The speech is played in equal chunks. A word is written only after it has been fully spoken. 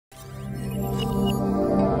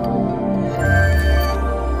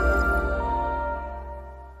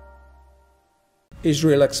Is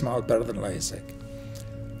ReLEx SMILE better than LASIK?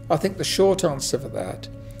 I think the short answer for that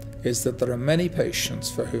is that there are many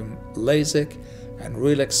patients for whom LASIK and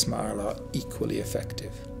ReLEx SMILE are equally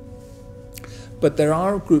effective. But there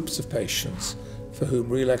are groups of patients for whom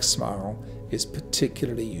ReLEx SMILE is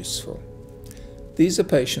particularly useful. These are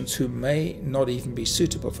patients who may not even be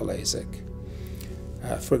suitable for LASIK.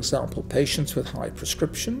 For example, patients with high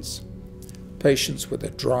prescriptions, patients with a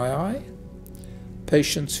dry eye,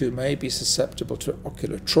 patients who may be susceptible to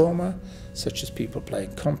ocular trauma, such as people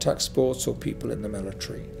playing contact sports or people in the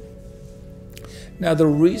military. Now, the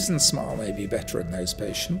reason SMILE may be better in those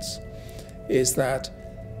patients is that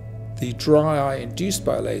the dry eye induced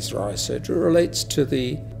by laser eye surgery relates to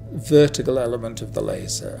the vertical element of the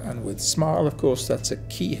laser, and with SMILE, of course, that's a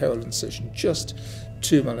keyhole incision just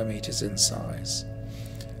 2 millimeters in size.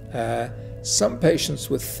 Some patients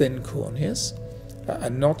with thin corneas are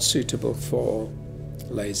not suitable for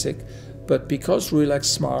LASIK, but because ReLEx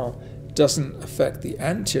SMILE doesn't affect the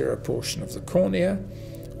anterior portion of the cornea,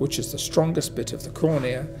 which is the strongest bit of the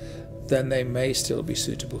cornea, then they may still be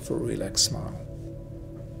suitable for ReLEx SMILE.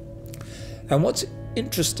 And what's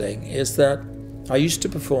interesting is that I used to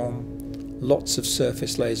perform lots of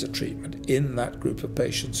surface laser treatment in that group of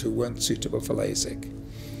patients who weren't suitable for LASIK.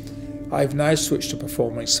 I've now switched to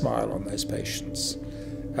performing SMILE on those patients,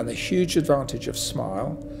 and the huge advantage of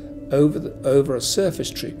SMILE over a surface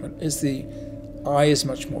treatment is the eye is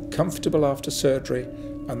much more comfortable after surgery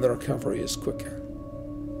and the recovery is quicker.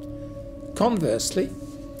 Conversely,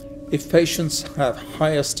 if patients have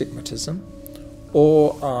high astigmatism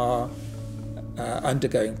or are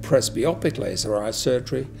undergoing presbyopic laser eye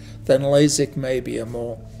surgery, then LASIK may be a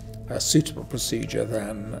more suitable procedure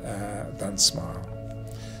than SMILE.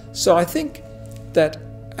 So I think that,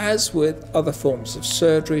 as with other forms of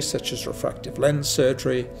surgery, such as refractive lens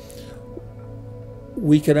surgery,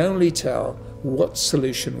 we can only tell what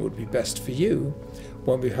solution would be best for you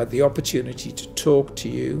when we've had the opportunity to talk to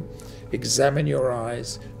you, examine your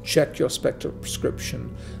eyes, check your spectral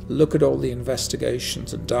prescription, look at all the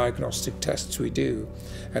investigations and diagnostic tests we do,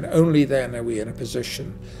 and only then are we in a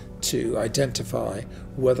position to identify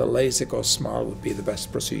whether LASIK or SMILE would be the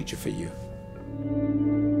best procedure for you.